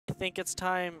think it's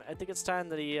time. I think it's time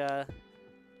that he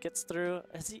gets through.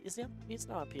 He's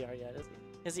not on PR yet, is he?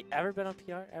 Has he ever been on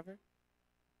PR ever?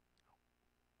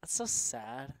 That's so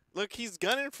sad. Look, he's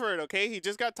gunning for it. Okay, he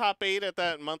just got top 8 at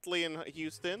that monthly in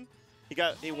Houston.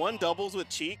 He won doubles with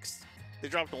Cheeks. They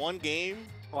dropped 1 game.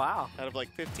 Wow. Out of like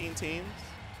 15 teams,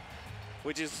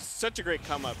 which is such a great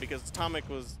come up because Atomic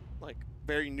was like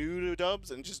very new to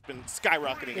dubs and just been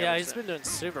skyrocketing. Yeah, he's been doing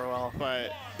super well.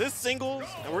 But this singles,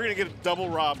 and we're gonna get a double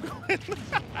Rob going.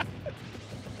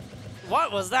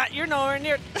 What was that? You're nowhere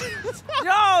near.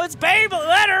 No, it's baby.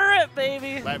 Let her rip,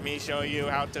 baby. Let me show you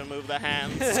how to move the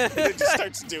hands. It just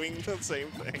starts doing the same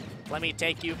thing. Let me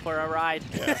take you for a ride.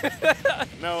 Yeah.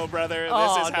 No, brother. This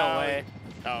Oh, is how. no way.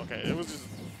 Oh, okay. It was just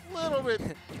a little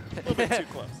bit too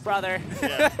close. Brother.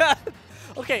 Yeah.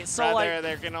 Okay, so brother, like.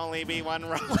 there can only be one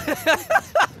Rob.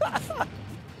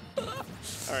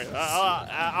 All right,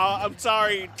 I'm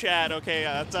sorry, Chad. Okay,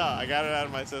 that's I got it out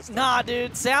of my system. Nah,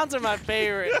 dude, sounds are my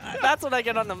favorite. That's what I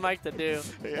get on the mic to do.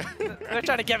 Yeah. They're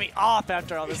trying to get me off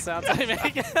after all the sounds I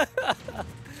make.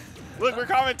 Look, we're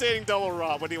commentating double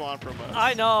Rob. What do you want from us?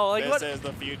 I know, like this what? Is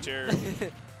the future.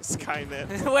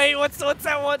 Skynet. Wait, what's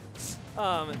that one?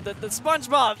 The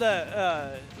SpongeBob,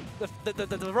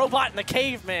 the robot and the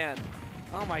caveman.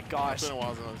 Oh my gosh. It's been a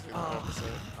while since I've seen that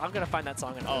episode. I'm gonna find that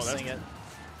song and sing it. Cool.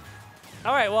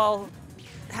 All right, well,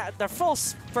 their full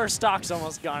first stock's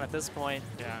almost gone at this point.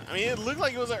 Yeah, I mean, it looked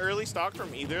like it was an early stock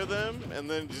from either of them, and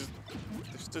then just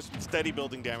steady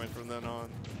building damage from then on.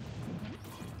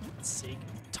 Let's see.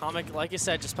 Atomic, like you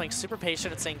said, just playing super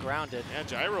patient and staying grounded. Yeah,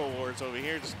 Gyro Wars over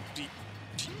here just...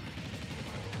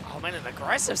 Oh, man, an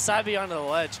aggressive side B onto the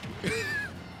ledge.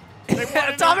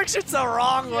 Atomic shoots the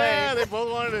wrong way. Yeah, they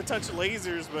both wanted to touch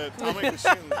lasers, but Atomic was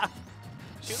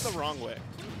shooting the wrong way.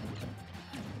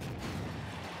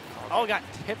 Oh, got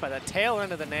hit by the tail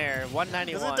end of the Nair,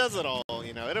 191. Because it does it all,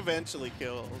 you know. It eventually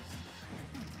kills.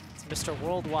 It's Mr.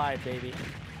 Worldwide, baby.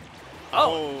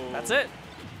 Oh, that's it.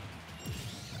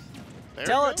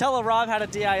 Tell a Rob how to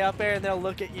DI up air, and they'll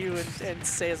look at you and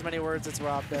say as many words as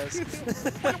Rob does.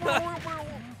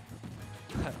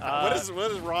 What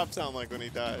does Rob sound like when he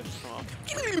dies? Come on.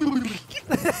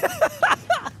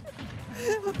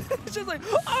 It's just like.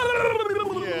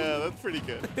 Yeah, that's pretty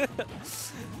good.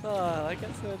 Like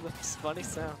I said, those funny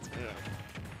sounds. Yeah.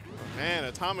 Oh, man,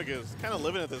 Atomic is kind of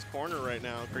living at this corner right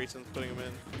now. Grayson's putting him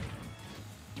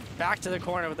in. Back to the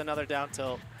corner with another down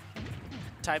tilt.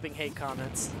 Typing hate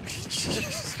comments.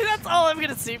 That's all I'm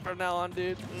gonna see from now on,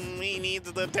 dude. He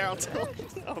needs the down tilt.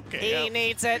 Okay. He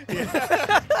needs it.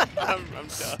 Yeah. I'm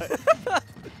done.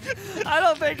 I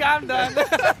don't think I'm done.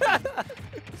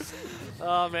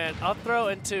 Oh man, up throw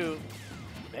into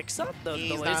mix up the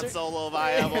He's laser. not solo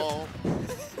viable.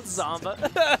 Zomba.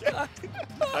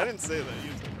 I didn't say that.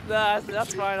 You said. Nah,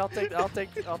 that's fine. I'll take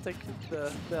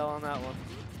the L on that one.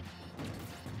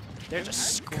 They're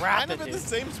just scrapping, kind of at the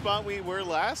same spot we were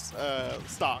last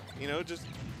stock. You know, just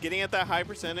getting at that high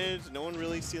percentage. No one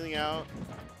really sealing out.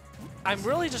 I'm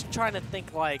really just trying to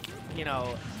think, like, you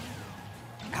know,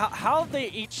 how they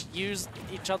each use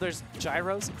each other's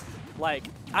gyros. Like,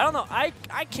 I don't know. I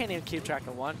can't even keep track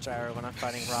of one gyro when I'm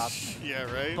fighting Rob. Yeah,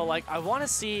 right. But like, I want to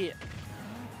see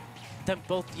them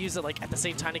both use it like at the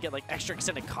same time to get like extra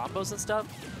extended combos and stuff.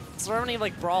 So we're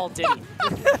like Brawl Diddy.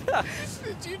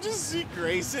 Did you just see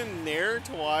Grayson nair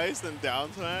twice then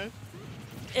down smash?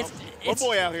 It's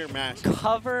boy out here mash.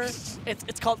 Cover.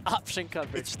 It's called option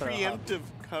coverage. It's preemptive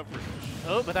coverage.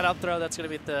 Oh, but that up throw, that's going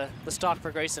to be the stock for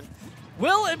Grayson.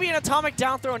 Will it be an atomic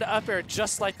down throw into up air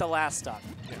just like the last stock?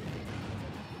 Yeah.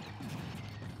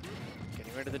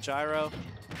 Getting rid of the gyro.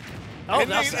 Oh,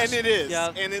 and it is.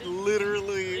 Yeah. And it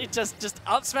literally... It just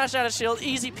up smash out of shield,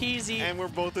 easy peasy. And we're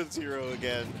both at 0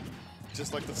 again.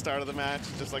 Just like the start of the match,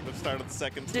 just like the start of the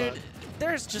second spot. Dude,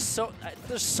 there's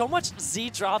so much Z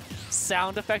drop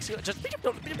sound effects. Just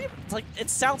it's like it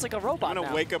sounds like a robot. I'm gonna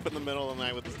now. wake up in the middle of the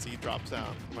night with the Z drop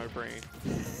sound in my brain.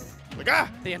 Like,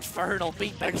 ah! The infernal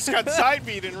beat. I just got side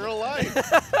beat in real life.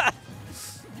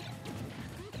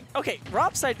 Okay,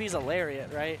 Rob side B is a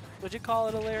lariat, right? Would you call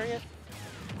it a lariat?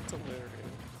 It's a lariat.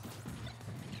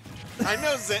 I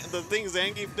know the thing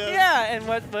Zangief does. Yeah, and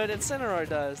what Incineroar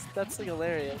does. That's like a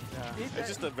lariat. Yeah. It's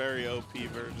just a very OP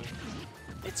version.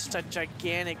 It's just a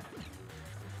gigantic,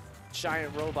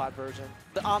 giant robot version.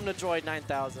 The Omnidroid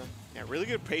 9000. Yeah, really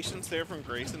good patience there from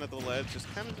Grayson at the ledge.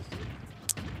 Just kind of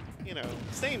you know,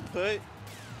 staying put.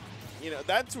 You know,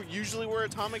 that's usually where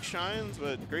Atomic shines,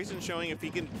 but Grayson's showing if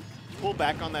he can pull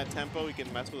back on that tempo, he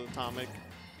can mess with Atomic.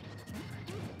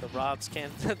 The Robs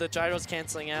the gyro's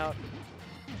canceling out.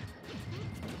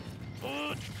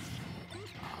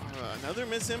 Another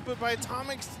misinput by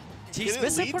Atomic. He's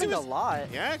misinputting a lot.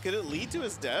 Yeah, could it lead to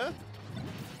his death?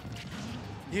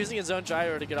 Using his own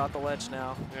gyro to get off the ledge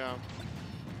now. Yeah.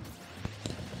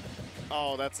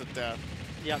 Oh, that's a death.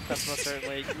 Yep, that's most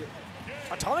certainly.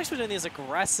 Atomic's been doing these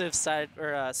aggressive side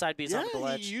Bs onto the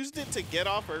ledge. He used it to get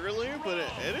off earlier, but it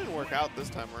didn't work out this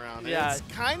time around. Yeah. It's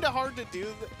kind of hard to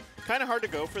do, kind of hard to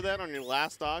go for that on your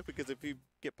last stock because if you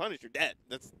get punished, you're dead.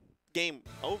 That's game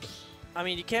over. I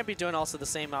mean, you can't be doing also the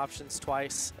same options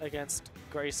twice against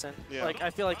Grayson. Yeah. Like, I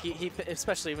feel like he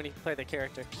especially when he play the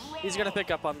character, he's gonna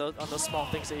pick up on those small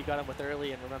things that you got him with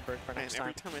early and remember it for next time.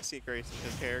 Every time I see Grayson,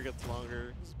 his hair gets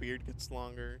longer, his beard gets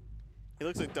longer. He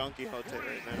looks like Don Quixote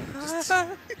right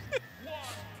now.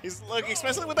 He's like,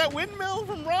 especially with that windmill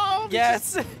from Rob.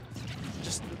 Yes.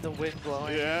 Just the wind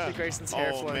blowing. Yeah. The Grayson's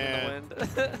hair flowing in the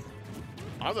wind.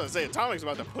 I was gonna say, Atomic's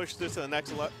about to push this to the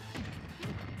next level.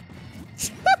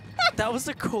 That was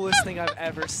the coolest thing I've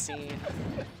ever seen.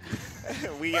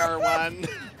 We are one.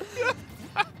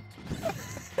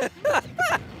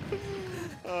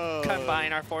 Oh.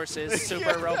 Combine our forces,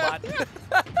 super robot.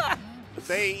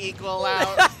 They equal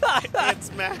out.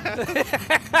 It's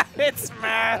math. It's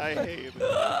math. I hate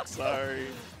it. Sorry.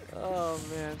 Oh,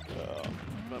 man. Oh,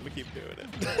 I'm gonna keep doing it.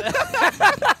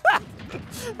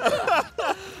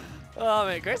 Oh,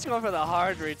 man. Grace's going for the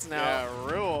hard reads now. Yeah,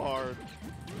 real hard.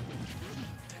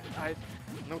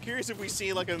 I'm curious if we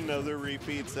see like another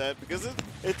repeat set because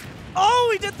it's. Oh,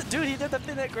 he did he did the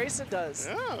thing that Grayson does.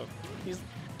 Yeah.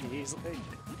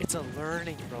 It's a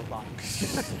learning robot.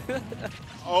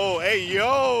 Oh, hey,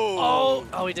 yo.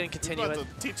 Oh, he didn't continue about it.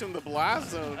 to teach him the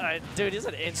blast zone. Dude, he's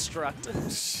an instruct.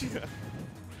 Shit.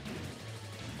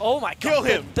 Oh my god. Kill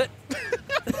him.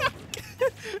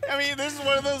 I mean, this is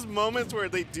one of those moments where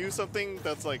they do something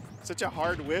that's like such a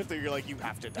hard whiff that you're like, you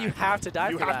have to die. You have to die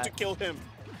You for have that. to kill him.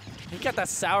 He got that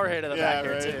sour hit in the back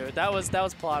here right. too. That was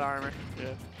plot armor.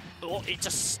 Yeah. Well, he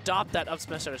just stopped that up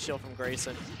smash out of shield from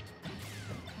Grayson.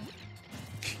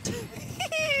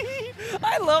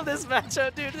 I love this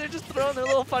matchup, dude. They're just throwing their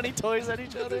little funny toys at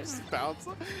each other. Just bounce.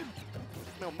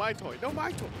 No, my toy. No,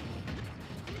 my toy.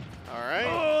 All right.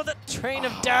 Oh, the train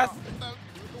of death.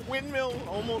 The windmill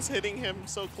almost hitting him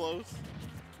so close.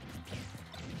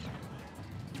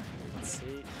 Let's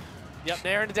see. Yep,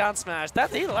 nair into down smash.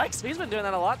 He's been doing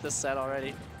that a lot this set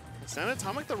already. Sent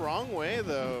Atomic the wrong way,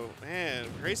 though. Man,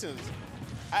 Grayson's...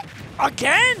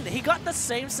 Again! He got the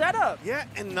same setup. Yeah,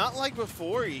 and not like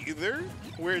before either,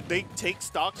 where they take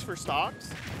stocks for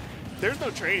stocks. There's no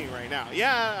trading right now.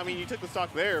 Yeah, I mean, you took the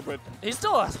stock there, but... He's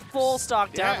still a full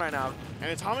stock down right now.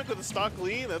 And Atomic with a stock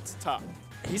lead, that's tough.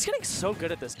 He's getting so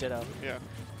good at this ditto. Yeah.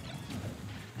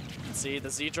 See,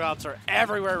 the Z drops are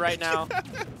everywhere right now.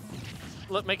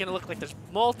 Making it look like there's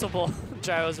multiple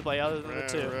gyros to play other than the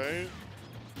two. Right.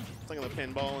 It's like on the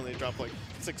pinball and they drop like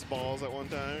 6 balls at one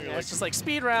time. Yeah, You're like, it's just like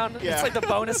speed round. Yeah. It's like the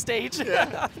bonus stage.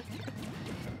 Yeah.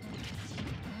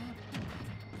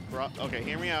 Okay,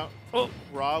 hear me out. Oh.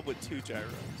 Rob with 2 gyros.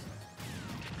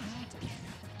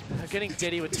 I'm getting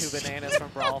Diddy with 2 bananas from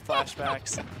Brawl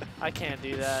flashbacks. I can't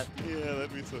do that. Yeah,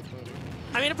 that'd be so funny.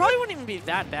 I mean, it probably wouldn't even be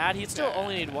that bad. He'd still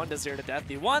only need 1 to 0 to death.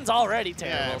 The 1's already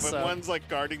terrible. Yeah, but so. one's like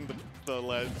guarding the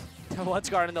ledge. One's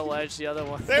guarding the ledge, the other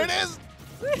one. There it is!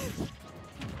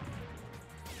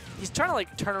 He's trying to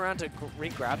like turn around to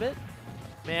re-grab it.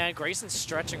 Man, Grayson's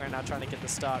stretching right now trying to get the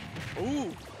stock.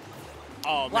 Ooh.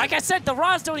 Oh, man. Like I said, the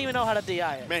Raws don't even know how to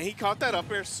DI it. Man, he caught that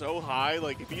up air so high.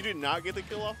 Like, if you did not get the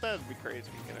kill off that, it'd be crazy,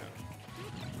 you know?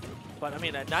 But I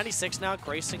mean, at 96 now,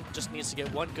 Grayson just needs to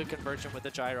get 1 good conversion with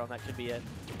the gyro, and that could be it.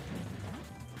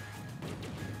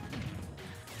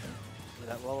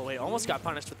 That roll away almost got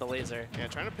punished with the laser. Yeah,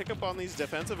 trying to pick up on these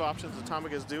defensive options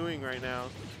Atomic is doing right now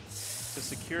to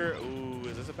secure. Ooh,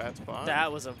 is this a bad spot?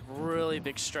 That was a really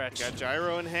big stretch. Got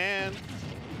gyro in hand.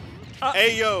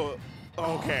 Hey, yo.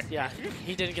 Okay. Yeah,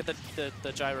 he didn't get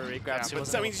the gyro re-grab. Yeah, So but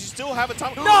that means you still have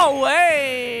Atomic. No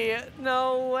way!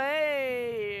 No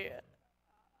way!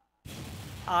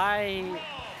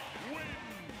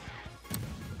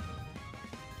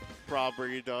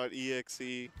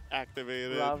 Robbery.exe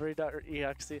activated.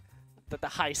 Robbery.exe. The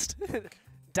heist.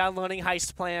 Downloading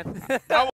heist plan.